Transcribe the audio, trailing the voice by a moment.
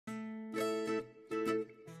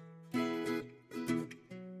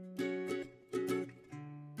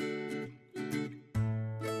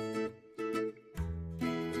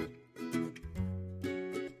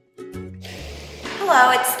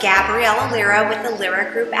Hello, it's Gabriela Lira with the Lira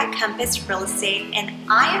Group at Compass Real Estate, and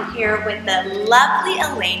I am here with the lovely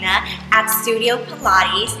Elena at Studio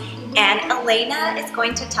Pilates. And Elena is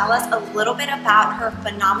going to tell us a little bit about her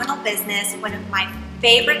phenomenal business, one of my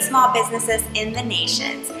favorite small businesses in the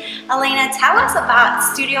nations. Elena, tell us about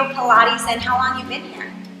Studio Pilates and how long you've been here.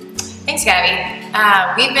 Thanks, Gabby.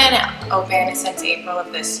 We've been open since April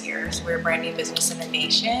of this year, so we're a brand new business in the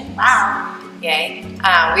nation. Wow. Yay.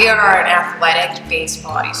 We are an athletic-based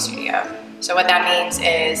Pilates studio. So what that means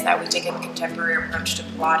is that we take a contemporary approach to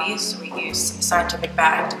Pilates. So we use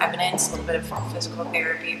scientific-backed evidence, a little bit of physical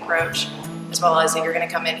therapy approach, as well as you're going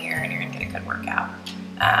to come in here and you're going to get a good workout.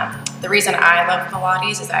 The reason I love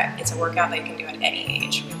Pilates is that it's a workout that you can do at any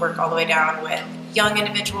age. We work all the way down with young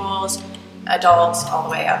individuals, adults, all the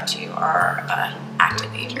way up to our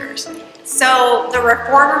active agers. So the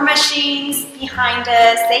reformer machines behind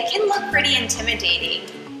us, they can look pretty intimidating.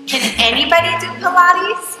 Can anybody do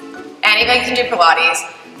Pilates? Anybody can do Pilates.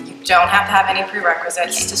 You don't have to have any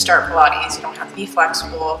prerequisites to start Pilates. You don't have to be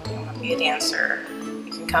flexible. You don't have to be a dancer.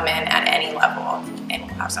 You can come in at any level and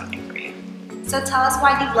we'll have something for you. So tell us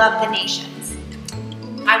why you love the nations.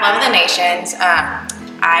 I love the nations.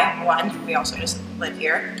 We also just live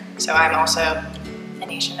here. So I'm also a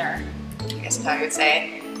nationer, I guess is how you would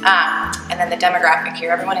say. And then the demographic here,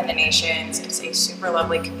 everyone in the nations, it's a super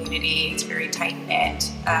lovely community. It's very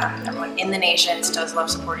tight-knit. Everyone in the nations does love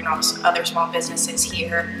supporting all the other small businesses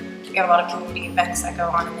here. We have a lot of community events that go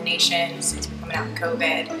on in the nations since we're coming out of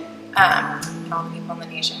COVID. And all the people in the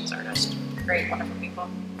nations are just great, wonderful people.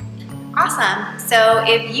 Awesome. So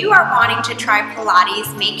if you are wanting to try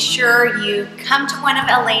Pilates, make sure you come to one of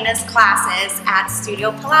Elena's classes at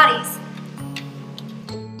Studio Pilates.